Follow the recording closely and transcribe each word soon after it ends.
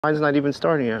Mine's not even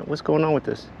starting yet. What's going on with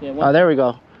this? Yeah, oh, there we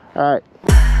go. All right.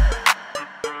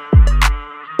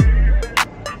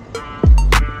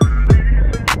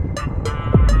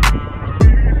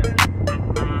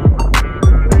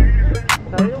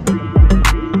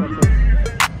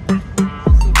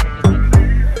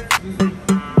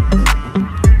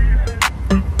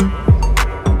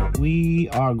 We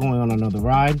are going on another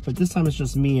ride, but this time it's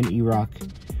just me and E-Rock.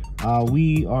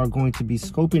 We are going to be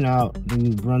scoping out the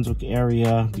New Brunswick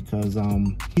area because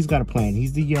he's got a plan.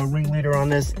 He's the ringleader on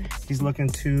this. He's looking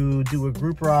to do a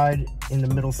group ride in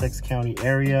the Middlesex County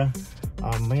area.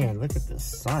 Man, look at the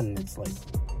sun. It's like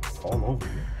all over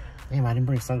here. Damn, I didn't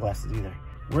bring sunglasses either.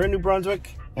 We're in New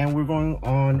Brunswick and we're going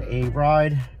on a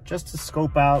ride just to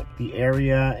scope out the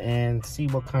area and see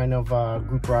what kind of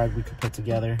group ride we could put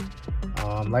together.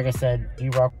 Like I said,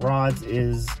 E-Rock Rods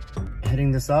is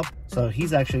heading this up, so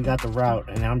he's actually got the route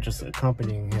and I'm just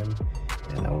accompanying him,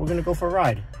 and we're gonna go for a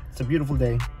ride. It's a beautiful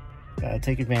day, gotta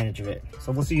take advantage of it.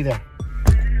 So we'll see you there.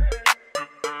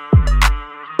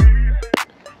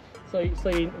 So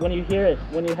when you hear it,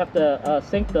 when you have to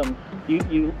sync them,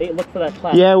 you look for that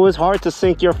clap. Yeah, it was hard to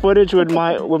sync your footage with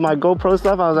my GoPro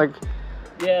stuff. I was like,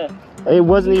 yeah, it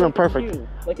wasn't even perfect.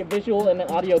 Like a visual and an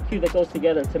audio cue that goes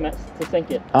together to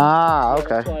sync it. Ah, okay.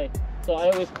 That's why. So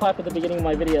I always clap at the beginning of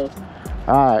my videos.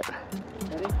 All right.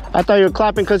 Ready? I thought you were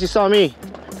clapping because you saw me.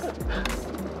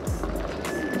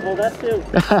 Well, that too.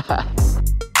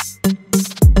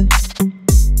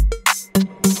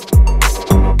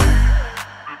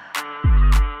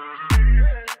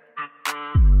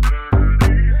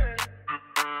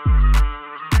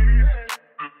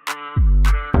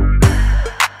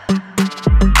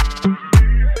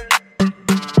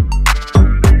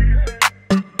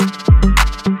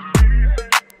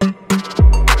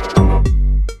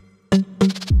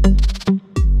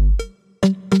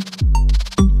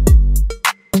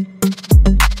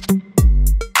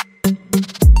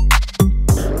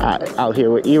 Out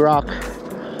here with E-Rock.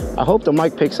 I hope the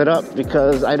mic picks it up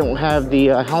because I don't have the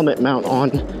helmet mount on.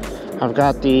 I've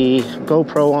got the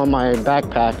GoPro on my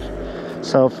backpack,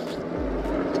 so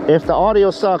if the audio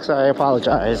sucks, I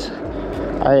apologize.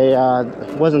 I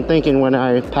wasn't thinking when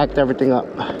I packed everything up.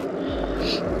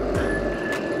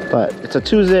 But it's a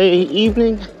Tuesday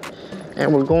evening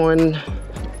and we're going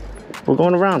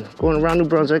around New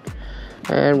Brunswick,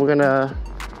 and we're gonna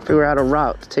figure out a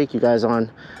route to take you guys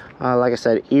on. Like I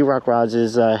said, E-Rock Rods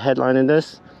is headlining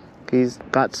this. He's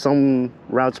got some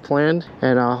routes planned,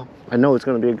 and I know it's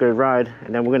going to be a good ride.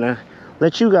 And then we're going to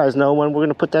let you guys know when we're going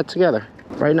to put that together.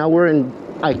 Right now we're in,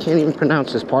 I can't even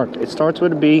pronounce this park. It starts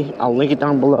with a B. I'll link it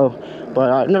down below.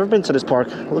 But I've never been to this park.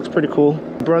 It looks pretty cool.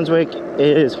 Brunswick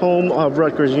is home of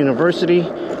Rutgers University,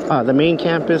 the main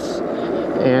campus.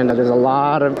 And there's a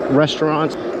lot of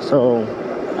restaurants. So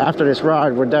after this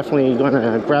ride, we're definitely going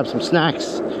to grab some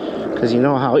snacks, because you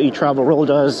know how Eat Travel Roll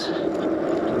does.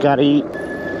 You gotta eat.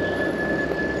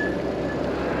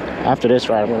 After this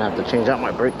ride, I'm gonna have to change out my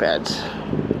brake pads.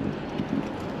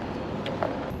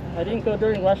 I didn't go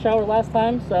during rush hour last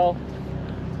time, so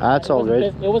that's all good.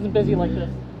 It wasn't busy like this.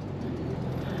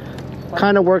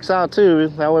 Kind of works out too.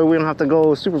 That way we don't have to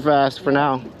go super fast for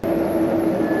now.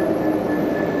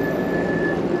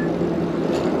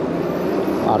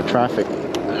 A lot of traffic.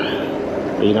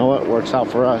 But you know what? Works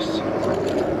out for us.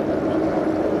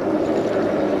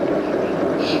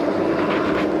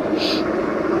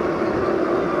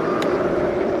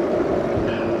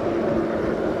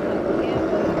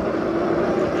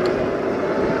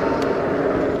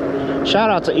 Shout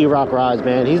out to E-Rock Rods,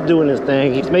 man. He's doing his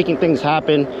thing. He's making things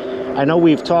happen. I know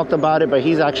we've talked about it, but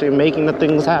he's actually making the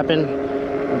things happen.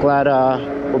 I'm glad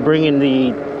we're bringing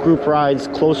the group rides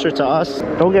closer to us.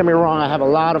 Don't get me wrong, I have a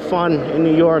lot of fun in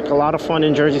New York, a lot of fun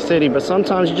in Jersey City, but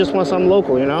sometimes you just want something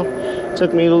local, you know? It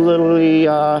took me literally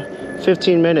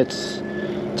 15 minutes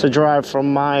to drive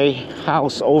from my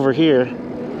house over here.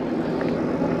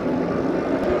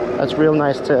 That's real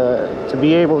nice to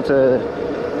be able to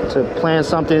plan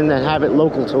something and have it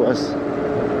local to us,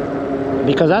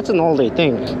 because that's an all-day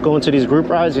thing. Going to these group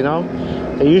rides, you know,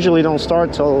 they usually don't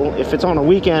start till, if it's on a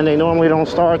weekend, they normally don't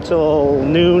start till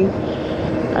noon,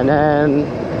 and then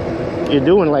you're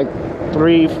doing like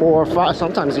 3, 4, 5,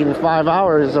 sometimes even 5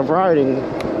 hours of riding.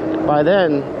 By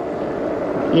then,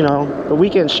 you know, the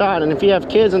weekend's shot, and if you have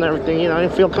kids and everything, you know, you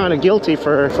feel kind of guilty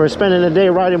for spending the day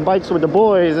riding bikes with the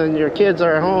boys and your kids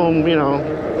are at home, you know.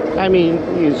 I mean,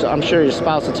 I'm sure your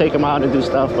spouse will take them out and do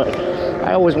stuff, but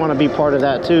I always want to be part of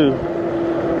that too.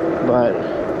 But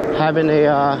having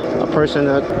a person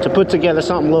to put together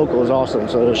something local is awesome.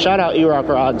 So shout out E-Rock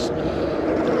Rods.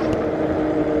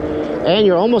 And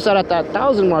you're almost at that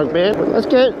 1,000 mark, man. Let's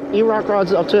get E-Rock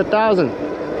Rods up to 1,000.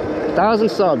 1,000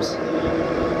 subs.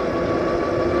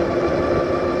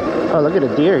 Oh, look at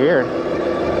the deer here.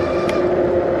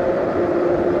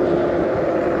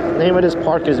 Name of this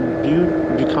park is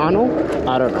Bucano?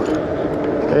 I don't know.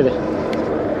 There it is.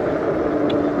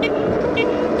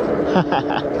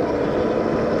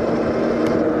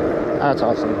 That's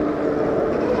awesome.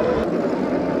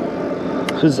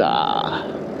 Huzzah. I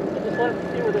just wanted to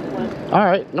see where this went. All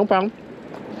right, no problem.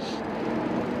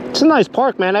 It's a nice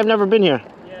park, man. I've never been here.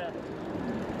 Yeah.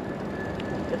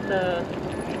 It's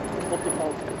what's it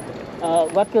called?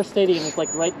 Rutgers Stadium is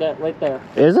like right there.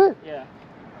 Is it? Yeah.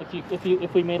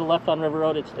 If we made a left on River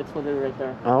Road, it's literally right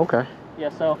there. Oh, okay. Yeah.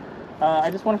 So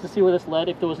I just wanted to see where this led.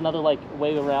 If there was another like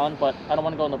way around, but I don't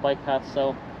want to go on the bike path,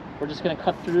 so we're just gonna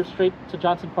cut through straight to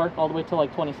Johnson Park all the way to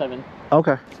like 27.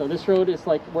 Okay. So this road is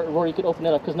like where you could open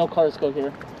it up because no cars go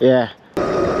here. Yeah.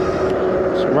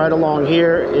 So right along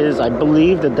here is, I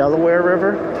believe, the Delaware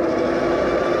River.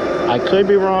 I could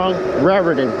be wrong.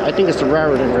 Raritan. I think it's the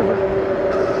Raritan River.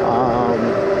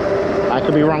 I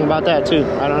could be wrong about that too.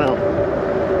 I don't know.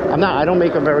 I don't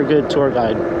make a very good tour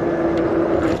guide.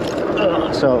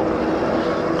 So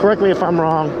correct me if I'm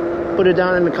wrong. Put it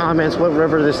down in the comments what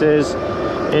river this is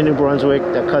in New Brunswick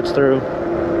that cuts through.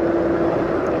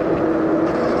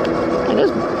 And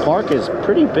this park is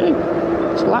pretty big.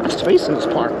 There's a lot of space in this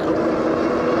park.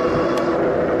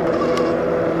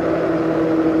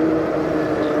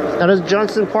 Now, does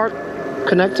Johnson Park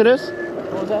connect to this?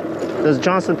 What was that? Does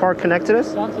Johnson Park connect to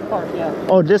this? Johnson Park, yeah.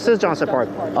 Oh, this is Johnson Park.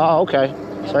 Park. Oh, okay.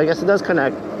 Yep. So I guess it does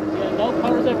connect. Yeah, no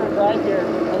cars ever drive here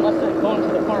unless they're going to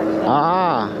the park. So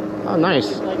Ah, oh,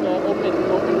 nice. it's like an open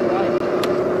drive.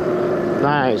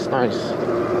 Nice, nice.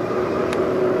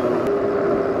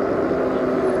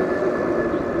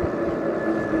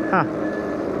 Huh.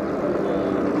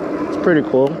 It's pretty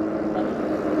cool.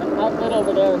 An outlet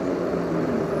over there.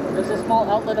 There's a small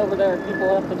outlet over there.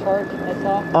 People have to charge. I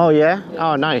saw. Oh, yeah?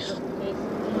 Oh, nice. Just in case.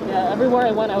 Yeah, everywhere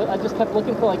I went, I just kept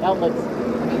looking for like outlets,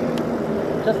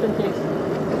 just in case.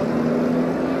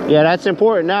 Yeah, that's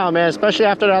important now, man, especially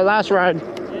after that last ride.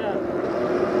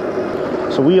 Yeah.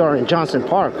 So we are in Johnson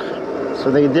Park.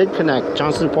 So they did connect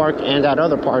Johnson Park and that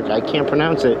other park. I can't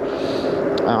pronounce it.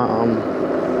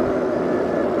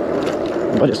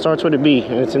 But it starts with a B,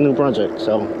 and it's in New Brunswick,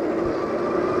 so.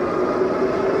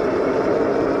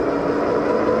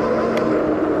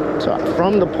 So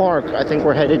from the park, I think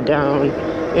we're headed down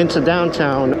into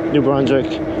downtown New Brunswick.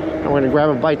 And we're gonna grab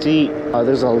a bite to eat.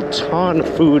 There's a ton of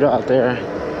food out there.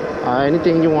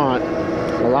 Anything you want.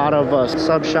 A lot of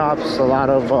sub shops, a lot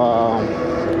of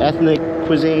ethnic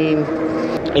cuisine.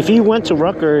 If you went to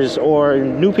Rutgers or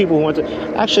knew people who went to,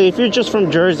 actually, if you're just from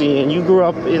Jersey and you grew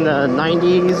up in the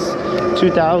 90s,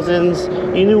 2000s,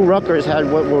 you knew Rutgers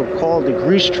had what were called the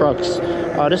grease trucks.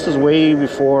 This is way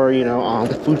before, you know,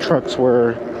 food trucks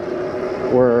were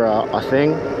a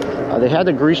thing. They had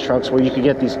the grease trucks where you could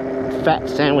get these fat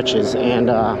sandwiches, and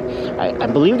I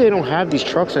believe they don't have these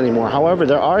trucks anymore. However,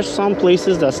 there are some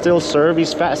places that still serve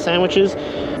these fat sandwiches,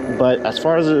 but as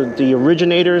far as the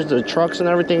originators, the trucks and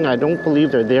everything, I don't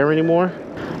believe they're there anymore.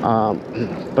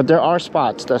 But there are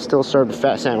spots that still serve the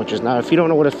fat sandwiches. Now, if you don't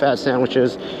know what a fat sandwich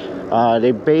is,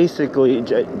 they basically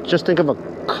just think of a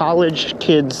college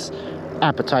kid's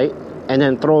appetite and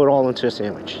then throw it all into a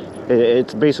sandwich.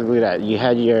 It's basically that. You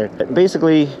had your,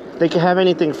 basically they can have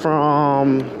anything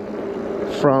from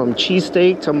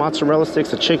cheesesteak to mozzarella sticks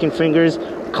to chicken fingers,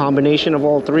 combination of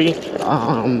all three,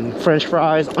 French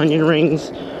fries, onion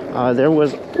rings. There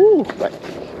was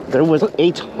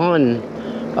a ton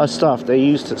of stuff they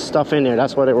used to stuff in there.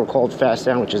 That's why they were called fast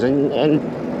sandwiches. And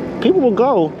people would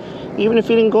go, even if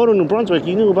you didn't go to New Brunswick,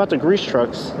 you knew about the grease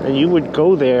trucks, and you would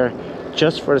go there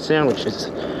just for the sandwiches.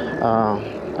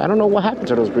 I don't know what happened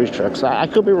to those grease trucks. I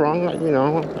could be wrong, you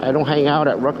know, I don't hang out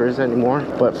at Rutgers anymore,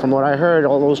 but from what I heard,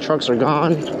 all those trucks are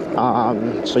gone.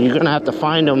 So you're gonna have to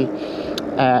find them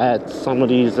at some of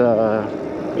these,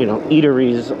 you know,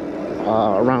 eateries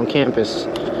around campus.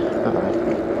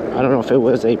 I don't know if it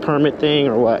was a permit thing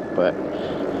or what, but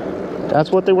that's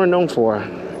what they were known for.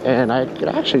 And I could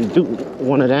actually do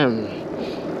one of them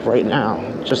right now,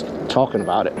 just talking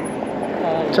about it.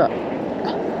 What's up?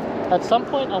 At some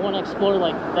point, I want to explore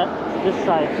like this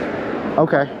side.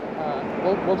 Okay.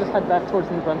 We'll just head back towards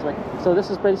New Brunswick. So this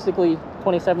is basically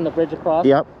 27, the bridge across.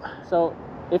 Yep. So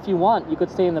if you want, you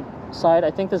could stay in the side.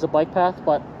 I think there's a bike path,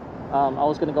 but I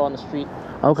was going to go on the street.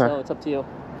 Okay. So it's up to you.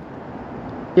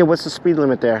 Yeah, what's the speed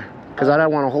limit there? Because I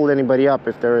don't want to hold anybody up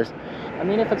if there is. I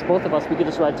mean, if it's both of us, we could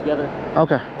just ride together.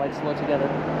 Okay. Ride slow together.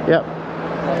 Yep.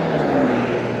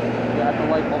 Yeah, at the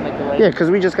light, we'll make the right. Yeah, because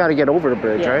we just got to get over the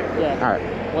bridge, right? Yeah. All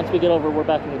right. Once we get over, we're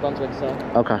back in New Brunswick, so.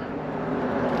 Okay.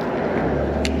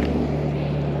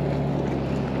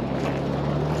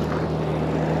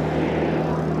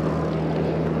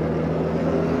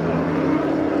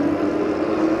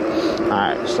 All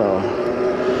right,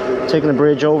 so taking the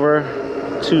bridge over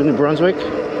to New Brunswick,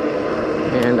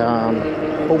 and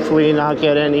hopefully not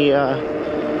get any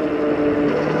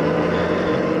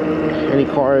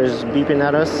cars beeping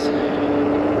at us.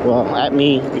 Well, at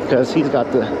me, because he can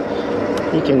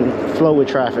flow with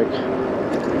traffic.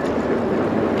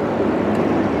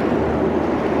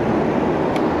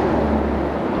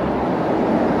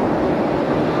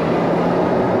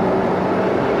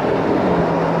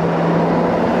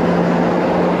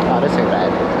 Oh, this ain't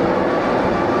bad.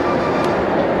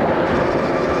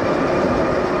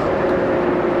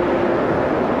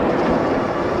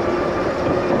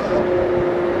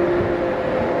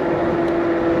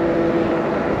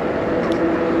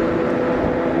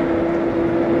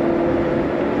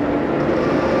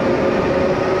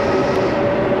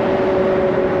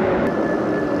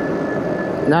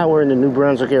 Now we're in the New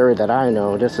Brunswick area that I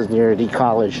know. This is near the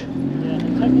college. Yeah,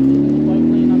 and technically there's a bike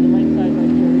lane on the right side right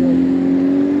here,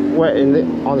 really. What,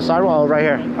 on the sidewalk? Oh, right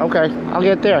here. Okay, I'll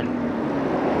get there.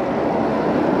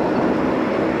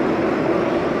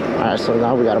 Alright, so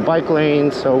now we got a bike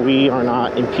lane, so we are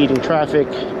not impeding traffic.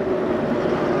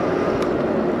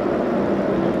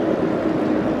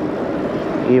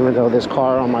 Even though this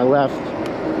car on my left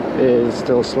is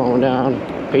still slowing down,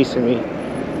 pacing me.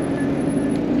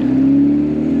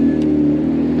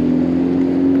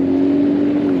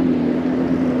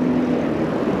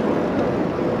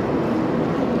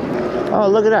 Oh,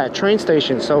 look at that, train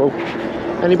station. So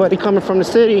anybody coming from the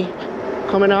city,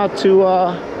 coming out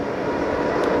to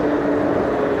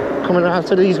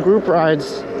these group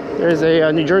rides, there's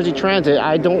a New Jersey Transit.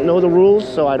 I don't know the rules,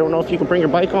 so I don't know if you can bring your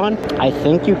bike on. I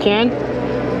think you can.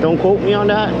 Don't quote me on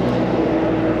that,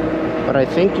 but I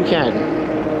think you can.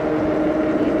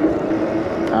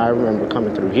 I remember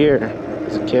coming through here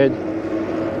as a kid.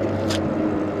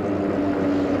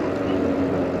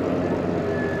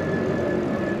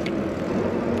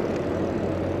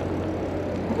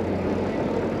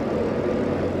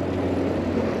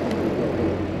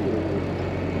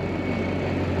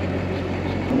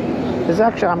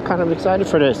 Actually, I'm kind of excited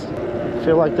for this. I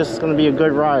feel like this is going to be a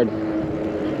good ride.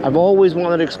 I've always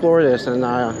wanted to explore this, and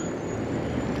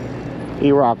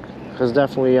E-Rock has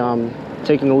definitely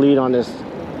taken the lead on this.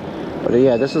 But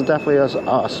yeah, this is definitely a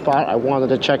spot I wanted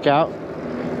to check out,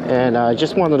 and I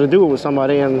just wanted to do it with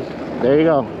somebody, and there you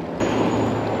go.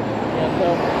 Yeah,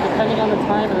 so depending on the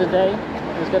time of the day,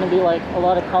 there's going to be like a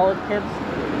lot of college kids,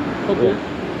 could be,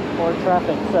 or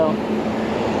traffic, so.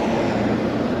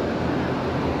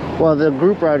 Well, the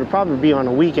group ride would probably be on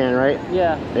a weekend, right?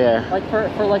 Yeah. Yeah. Like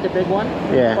for like a big one.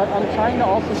 Yeah. But I'm trying to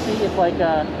also see if like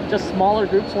just smaller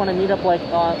groups want to meet up like in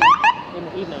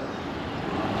the evening.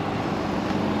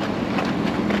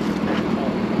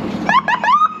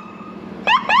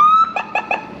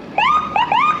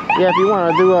 Yeah, if you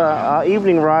want to do a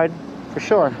evening ride, for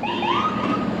sure.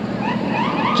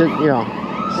 Just, you know,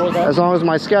 as long as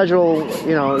my schedule,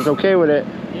 you know, is okay with it,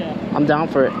 yeah, I'm down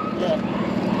for it. Yeah.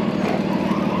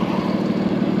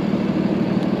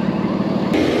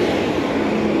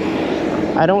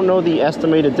 I don't know the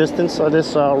estimated distance of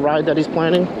this ride that he's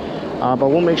planning, but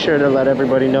we'll make sure to let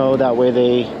everybody know. That way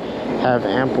they have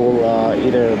ample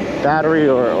either battery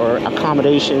or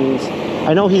accommodations.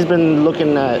 I know he's been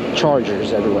looking at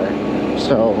chargers everywhere,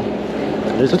 so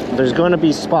there's going to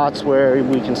be spots where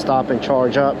we can stop and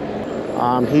charge up.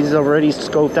 He's already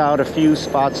scoped out a few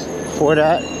spots for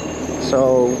that,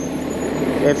 so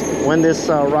when this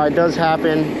ride does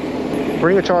happen,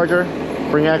 bring a charger,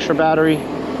 bring extra battery.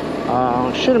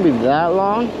 Shouldn't be that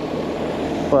long,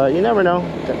 but you never know.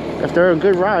 If they're a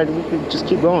good ride, we could just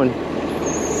keep going.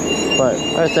 But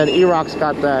like I said, E-Rock's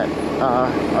got that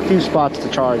a few spots to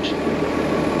charge.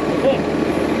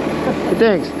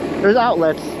 Thanks. There's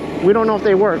outlets. We don't know if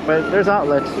they work, but there's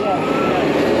outlets. Yeah.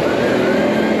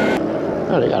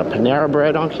 Oh, they got a Panera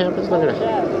Bread on campus. Look at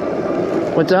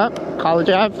it. What's up? College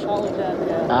Ave? College Ave,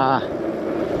 yeah. Ah.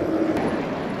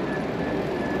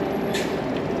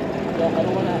 Yeah,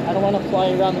 I don't want to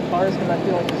fly around the cars because I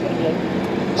feel like there's going to be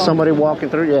like Somebody walking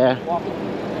through, yeah.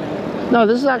 No,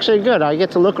 this is actually good. I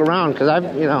get to look around because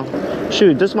I've, you know,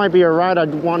 shoot, this might be a ride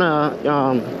I'd want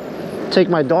to take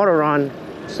my daughter on.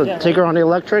 So yeah, take her on the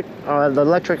electric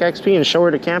XP and show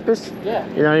her the campus. Yeah.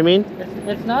 You know what I mean?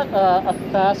 It's not a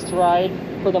fast ride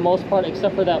for the most part,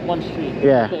 except for that one street.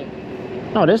 Yeah.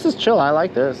 No, this is chill. I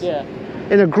like this. Yeah.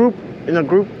 In a group in a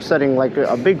group setting, like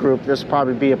a big group, this would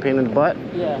probably be a pain in the butt.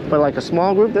 Yeah. But like a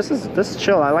small group, this is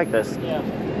chill. I like this. Yeah.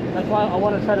 That's why I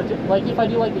want to try to do, like, if I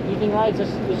do like the evening rides,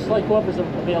 just like whoever's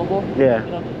available. Yeah.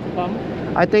 You know, to come.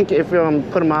 I think if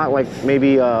put them out like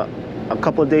maybe a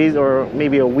couple of days or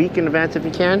maybe a week in advance if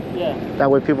you can. Yeah.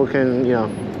 That way people can, you know.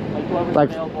 Like whoever's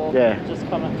available. Yeah. Just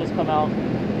come out.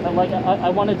 And like I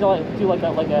wanted to like do like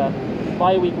a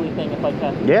bi-weekly thing if I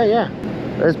can. Yeah, yeah.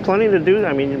 There's plenty to do.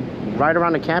 I mean, ride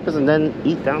around the campus and then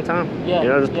eat downtown. Yeah. You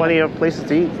know, there's plenty of places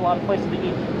to eat. There's a lot of places to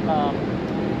eat.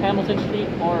 Hamilton Street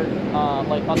or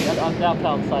like on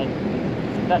downtown side.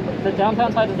 The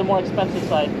downtown side is the more expensive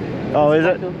side. Oh, is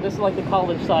it? This is like the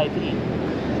college side to eat.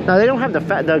 No, they don't have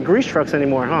the grease trucks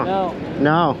anymore, huh? No.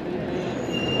 No.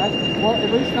 Well, at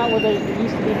least not where they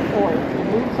used to be before. It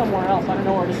moved somewhere else. I don't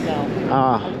know where it is now.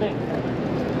 I think.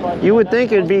 But, you would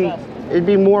think it'd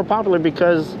be more popular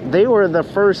because they were the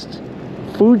first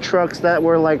food trucks that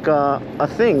were like a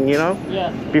thing, you know?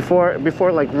 Yeah.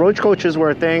 Before like roach coaches were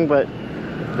a thing, but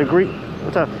the grease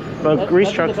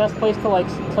trucks. The best place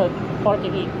to park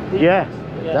and eat. Yeah,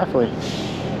 definitely.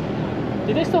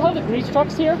 Do they still have the grease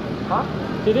trucks here? Huh?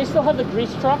 Do they still have the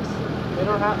grease trucks? They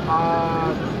don't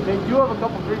have, they do have a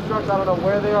couple grease trucks. I don't know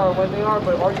where they are or when they are,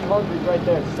 but Are You Hungry is right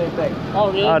there. It's the same thing. Oh,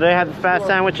 really? Oh, they have the fast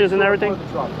sandwiches and everything?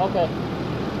 Okay.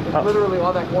 It's literally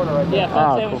on that corner right there. Yeah,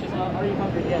 fast sandwiches. Cool. Are You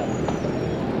Hungry? Yeah.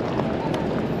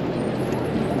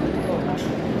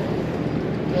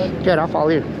 Good, I'll follow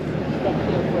you.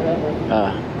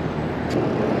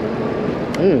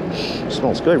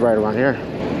 Smells good right around here.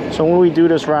 So when we do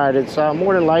this ride, it's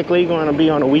more than likely going to be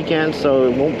on a weekend, so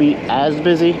it won't be as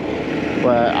busy.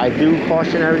 But I do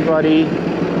caution everybody,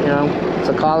 you know, it's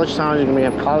a college town. You're going to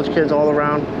have college kids all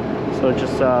around, so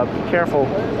just be careful.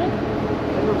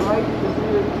 Right,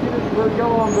 the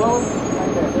yellow I'm going.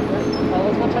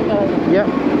 Let's go check that out. Yep.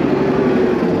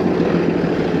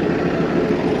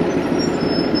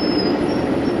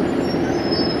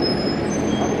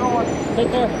 Take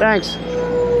care. Thanks.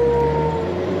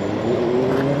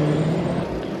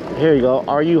 Here you go.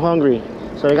 Are You Hungry?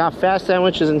 So they got fast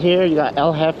sandwiches in here. You got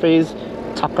El Jefe's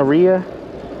Taqueria.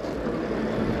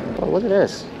 Oh, look at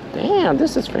this. Damn,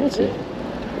 this is fancy.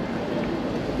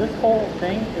 This whole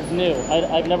thing is new.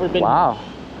 I've never been. Wow,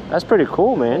 that's pretty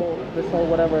cool, man. This whole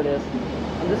whatever it is.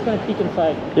 I'm just gonna peek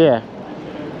inside. Yeah.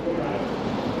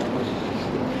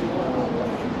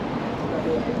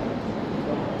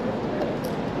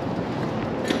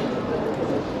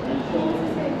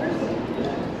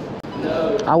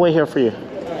 I'll wait here for you.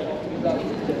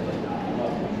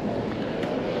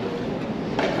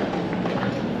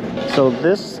 So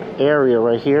this area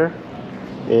right here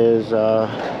is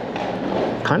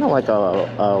kind of like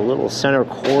a little center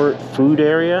court food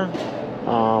area.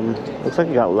 Looks like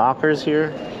you got lockers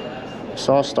here.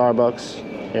 Saw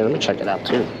Starbucks. Yeah, let me check it out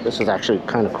too. This is actually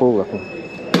kind of cool looking.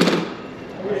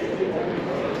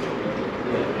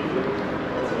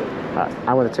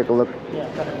 I want to take a look. Yeah.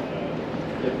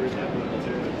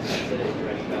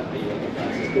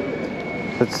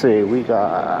 Let's see, we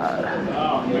got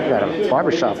a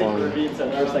barbershop on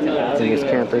this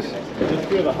campus.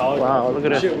 Wow, look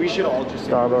at this. We should all just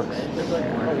Starbucks.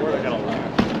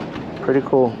 Pretty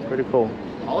cool, pretty cool.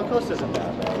 Holocaust isn't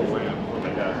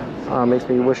bad. Makes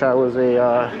me wish I was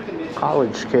a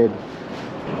college kid.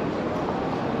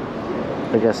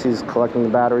 I guess he's collecting the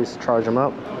batteries to charge them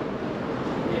up.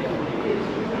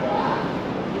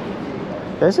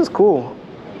 This is cool.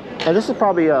 And this is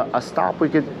probably a stop you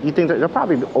think that they're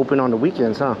probably open on the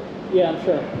weekends, huh? Yeah, I'm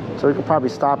sure. So we could probably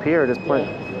stop here at this point.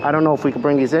 Yeah. I don't know if we could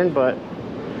bring these in, but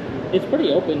it's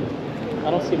pretty open. I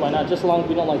don't see why not. Just as long as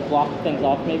we don't like block things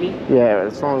off, maybe. Yeah,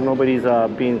 as long as nobody's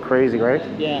being crazy, right?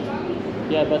 Yeah,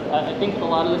 yeah. But I think a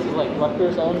lot of this is like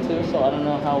Rutgers owned too, so I don't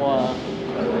know how.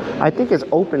 I think it's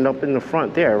opened up in the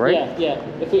front there, right? Yeah, yeah.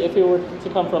 If we were to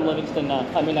come from Livingston,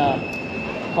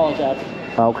 College Ave.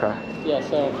 Okay. Yeah,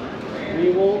 so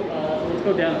we will. Let's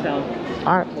go downtown.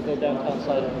 All right. We'll go downtown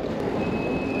side.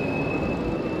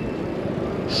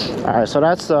 All right, so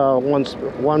that's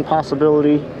one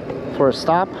possibility for a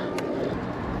stop.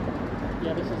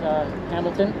 Yeah, this is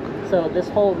Hamilton. So this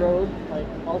whole road, like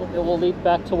it will lead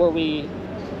back to where we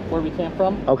came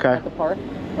from. Okay. At the park,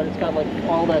 but it's got like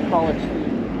all that college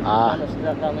street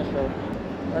down this road.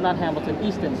 Or not Hamilton,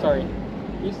 Easton. Sorry,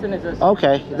 Easton is this.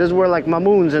 Okay, this is where like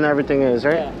Mamoons and everything is,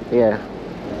 right? Yeah. Yeah.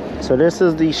 So this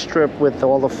is the strip with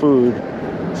all the food.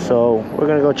 So we're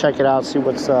gonna go check it out, see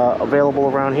what's available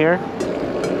around here.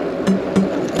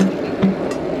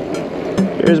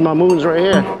 Here's Mamoons right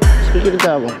here. Speak of the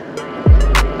devil.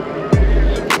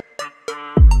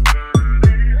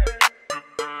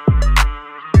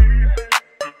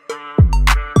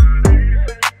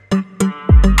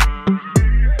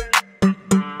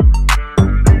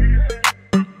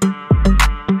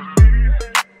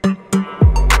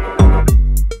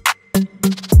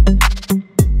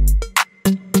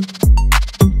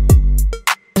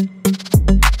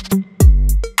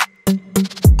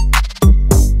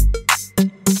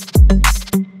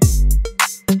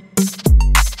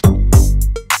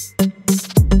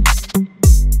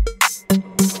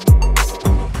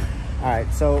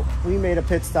 made a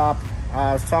pit stop.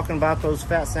 I was talking about those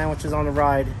fat sandwiches on the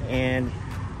ride, and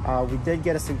we did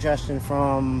get a suggestion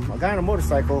from a guy on a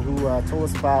motorcycle who told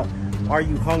us about Are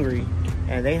You Hungry?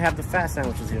 And they have the fat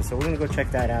sandwiches here, so we're gonna go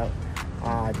check that out.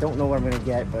 I don't know what I'm gonna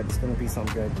get, but it's gonna be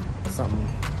something good, something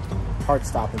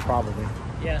heart-stopping probably.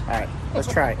 Yeah. All right, let's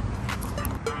try it.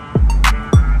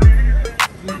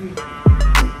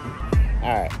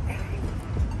 All right,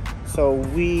 so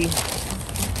we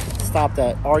stopped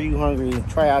at Are You Hungry to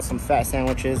try out some fat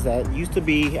sandwiches that used to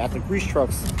be at the grease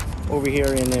trucks over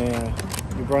here in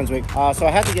New Brunswick. So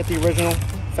I had to get the original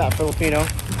Fat Filipino.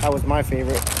 That was my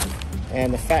favorite.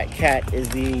 And the Fat Cat is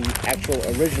the actual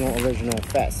original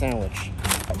fat sandwich.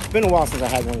 It's been a while since I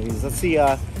had one of these. Let's see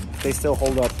if they still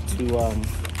hold up to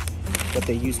what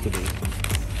they used to be.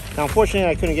 Now,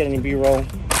 unfortunately, I couldn't get any B-roll.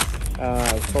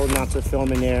 I was told not to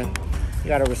film in there. You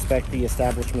gotta respect the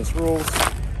establishment's rules.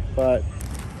 But,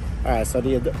 all right, so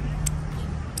hey.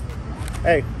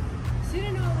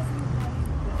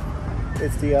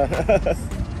 It's the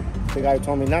the guy who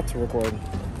told me not to record.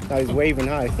 Now he's waving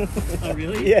hi. Oh,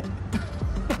 really? Yeah.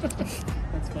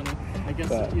 That's funny. I guess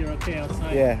you're okay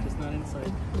outside, yeah. just not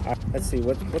inside. Let's see,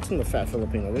 what's in the Fat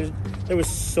Filipino? There was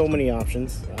so many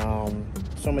options,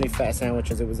 so many fat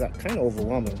sandwiches, it was kind of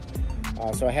overwhelming.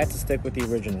 So I had to stick with the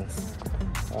originals.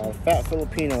 Fat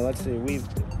Filipino, let's see,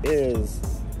 is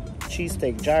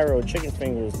cheesesteak, gyro, chicken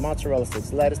fingers, mozzarella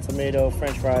sticks, lettuce, tomato,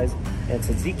 french fries, and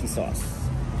tzatziki sauce.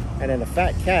 And then the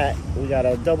Fat Cat, we got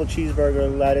a double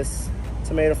cheeseburger, lettuce,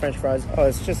 tomato, french fries. Oh,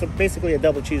 it's just basically a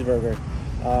double cheeseburger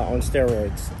on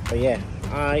steroids. But yeah,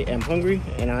 I am hungry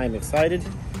and I am excited.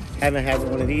 Haven't had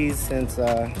one of these since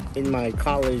in my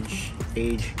college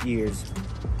age years.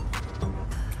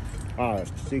 Oh,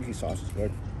 tzatziki sauce is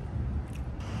good.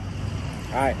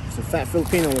 All right, so Fat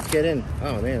Filipino, let's get in.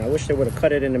 Oh man, I wish they would have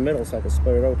cut it in the middle so I could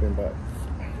split it open, but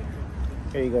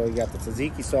here you go. You got the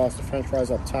tzatziki sauce, the french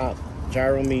fries up top,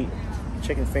 gyro meat,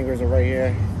 chicken fingers are right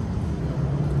here.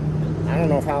 I don't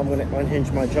know how I'm gonna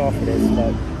unhinge my jaw for this,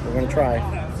 but we're gonna try.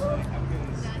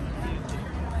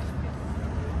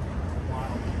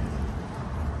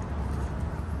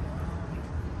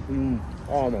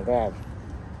 Oh my God.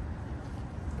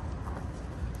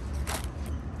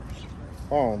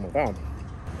 Oh my God.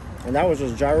 And that was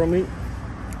just gyro meat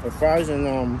with fries and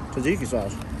tzatziki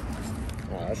sauce.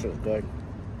 Oh, that shit was good.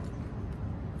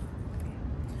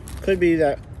 Could be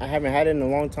that I haven't had it in a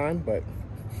long time, but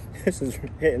this is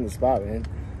hitting the spot, man.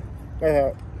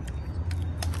 I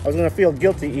was gonna feel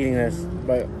guilty eating this,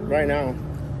 but right now,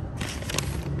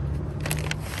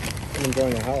 I'm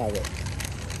enjoying the hell out of it.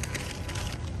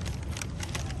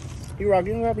 E-Rock,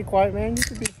 you don't gotta be quiet, man.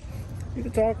 You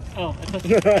can talk. Oh,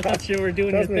 I thought you were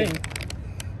doing your thing.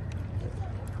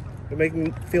 It makes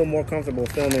me feel more comfortable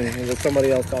filming with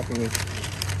somebody else talking to me.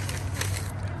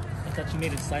 I thought you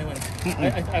made it silent.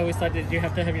 I always thought that you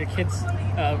have to have your kids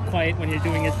quiet when you're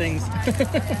doing your things.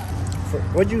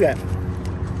 What'd you get?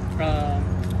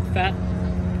 Fat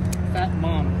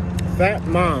Mom. Fat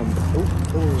Mom.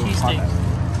 Cheesesteak.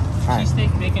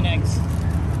 Cheesesteak, bacon, eggs.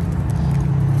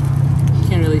 You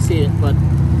can't really see it, but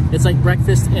it's like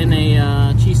breakfast and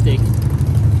a cheesesteak.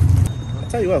 I'll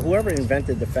tell you what, whoever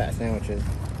invented the fat sandwiches,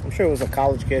 I'm sure it was a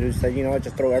college kid who said, you know what,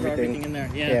 just throw everything in there.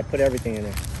 Yeah. Yeah, put everything in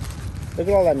there. Look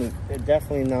at all that meat. They're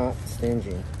definitely not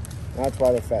stingy. That's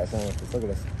why they're fat sandwiches. Look at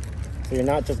this. So you're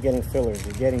not just getting fillers.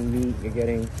 You're getting meat. You're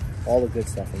getting all the good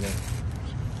stuff in there.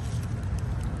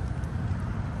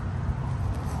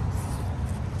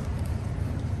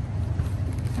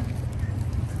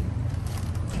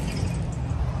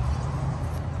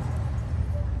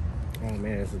 Oh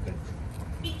man, this is good.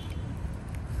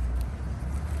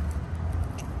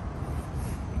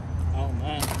 Oh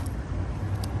man.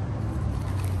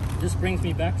 This brings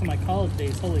me back to my college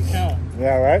days. Holy cow.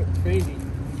 Yeah, right? It's crazy.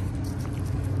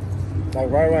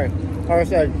 Like right away. Like I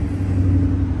said,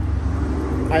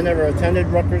 I never attended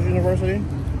Rutgers University,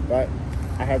 but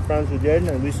I had friends who did, and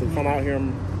at least would come out here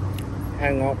and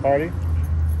hang out, party.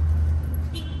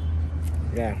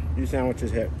 Yeah, these sandwiches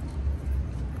hit.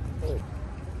 Oh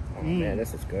man,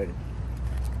 this is good.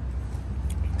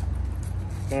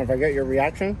 Now if I get your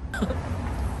reaction.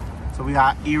 So we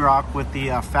got E-Rock with the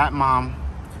Fat Mom.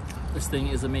 This thing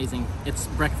is amazing. It's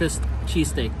breakfast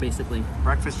cheesesteak, basically.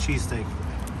 Breakfast cheesesteak.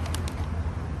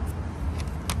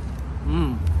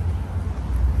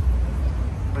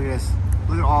 Look at this.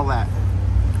 Look at all that.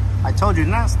 I told you,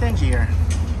 not stingy here.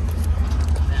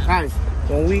 Guys,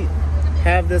 when we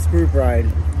have this group ride,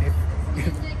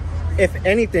 if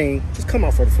anything, just come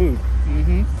out for the food.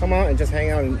 Come out and just hang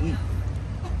out and eat.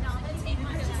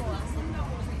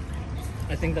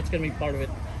 I think that's gonna be part of it.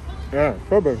 Yeah,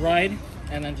 perfect. Ride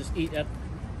and then just eat at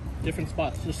different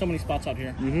spots. There's so many spots out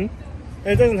here. And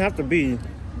it doesn't have to be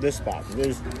this spot.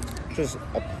 There's just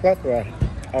a plethora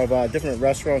of different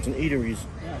restaurants and eateries.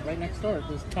 Yeah, right next door.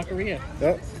 There's Taqueria.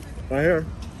 Yep, right here.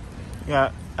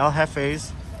 Yeah, El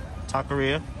Jefe's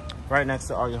Taqueria, right next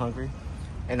to Are You Hungry?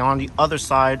 And on the other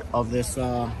side of this,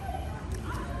 I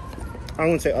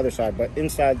wouldn't say other side, but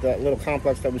inside that little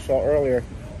complex that we saw earlier,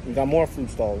 we got more food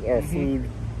stalls, or food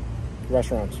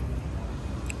restaurants.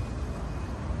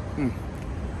 This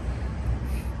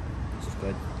is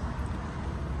good.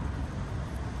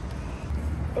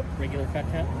 Regular Fat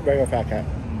Cat? Regular Fat Cat.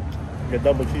 The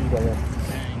double cheeseburger.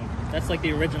 Dang. That's like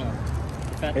the original.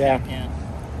 The Fat Yeah. Cat, yeah.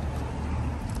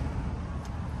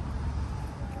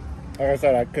 Like I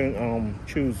said, I couldn't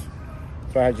choose,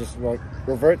 so I just like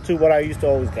revert to what I used to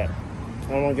always get. I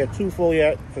don't want to get too full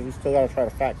yet because we still got to try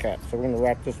the Fat Cat, so we're going to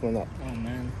wrap this one up. Oh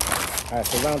man. All right,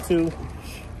 so round 2,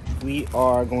 we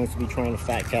are going to be trying the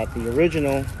Fat Cat, the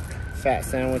original fat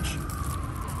sandwich.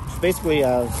 It's basically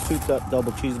a souped up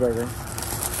double cheeseburger.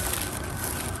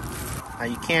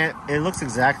 You can't, it looks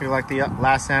exactly like the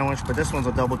last sandwich, but this one's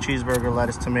a double cheeseburger,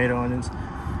 lettuce, tomato, onions,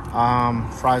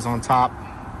 fries on top.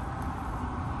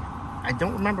 I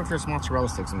don't remember if there's mozzarella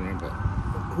sticks in there, but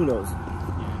who knows?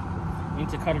 Yeah. You need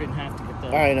to cut it in half to get the...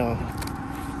 I know.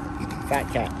 Fat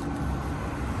Cat.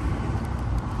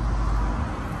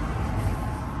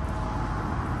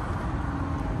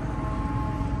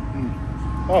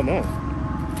 Oh man.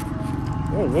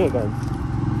 Oh, really good.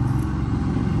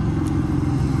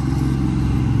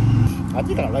 I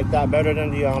think I like that better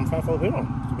than the Fat Filipino,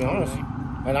 to be honest. Really?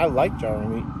 And I like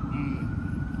jarring meat.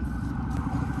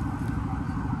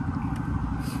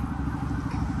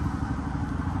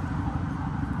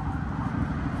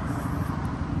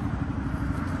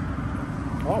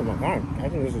 Oh my god, I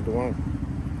think this is the one.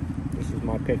 This is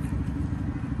my pick.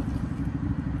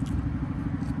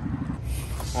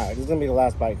 Alright, this is gonna be the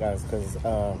last bite, guys, because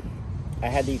I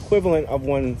had the equivalent of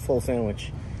one full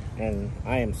sandwich and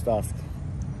I am stuffed.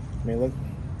 I mean, look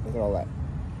at all that.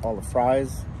 All the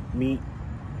fries, meat.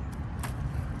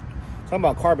 Talking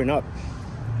about carbon up.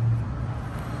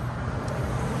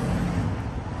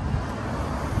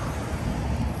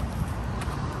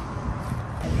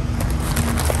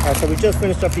 Alright, so we just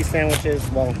finished up these sandwiches.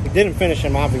 Well, we didn't finish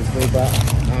them, obviously, but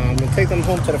we'll take them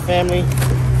home to the family,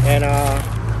 and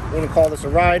we're going to call this a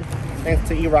ride. Thanks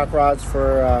to E-Rock Rods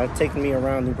for taking me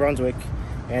around New Brunswick.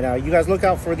 And you guys look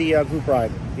out for the group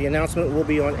ride. The announcement will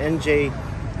be on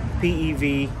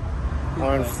NJPEV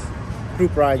on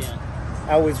group rides. Yeah.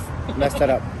 I always mess that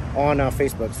up on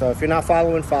Facebook. So if you're not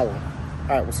following, follow. All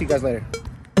right, we'll see you guys later.